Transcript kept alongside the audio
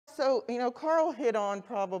So, Carl hit on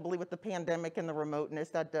probably with the pandemic and the remoteness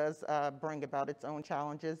that does bring about its own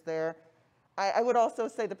challenges there. I would also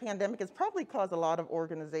say the pandemic has probably caused a lot of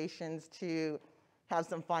organizations to have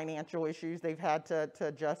some financial issues they've had to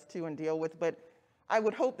adjust to and deal with, but I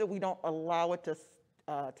would hope that we don't allow it to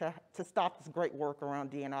stop this great work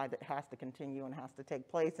around D&I that has to continue and has to take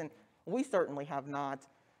place, and we certainly have not.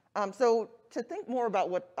 So to think more about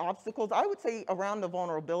what obstacles, I would say around the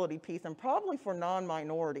vulnerability piece, and probably for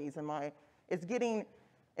non-minorities, is getting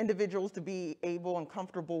individuals to be able and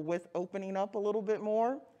comfortable with opening up a little bit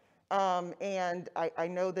more. And I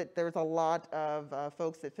know that there's a lot of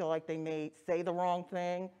folks that feel like they may say the wrong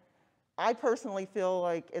thing. I personally feel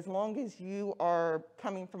like as long as you are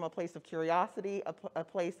coming from a place of curiosity, a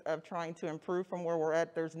place of trying to improve from where we're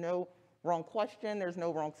at, there's no wrong question, there's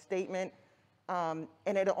no wrong statement, and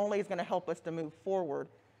it only is going to help us to move forward.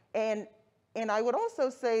 And I would also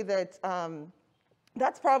say that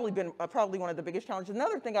that's probably been one of the biggest challenges.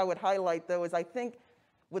 Another thing I would highlight, though, is I think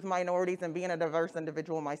with minorities and being a diverse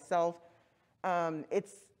individual myself,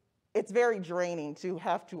 it's very draining to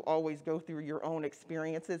have to always go through your own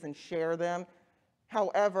experiences and share them.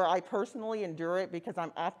 However, I personally endure it because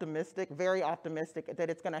I'm optimistic, very optimistic, that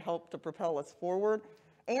it's going to help to propel us forward.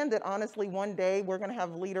 And that honestly, one day we're going to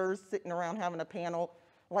have leaders sitting around having a panel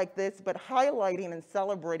like this, but highlighting and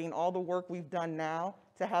celebrating all the work we've done now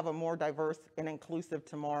to have a more diverse and inclusive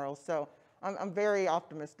tomorrow. So I'm very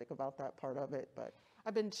optimistic about that part of it. But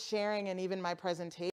I've been sharing, and even my presentation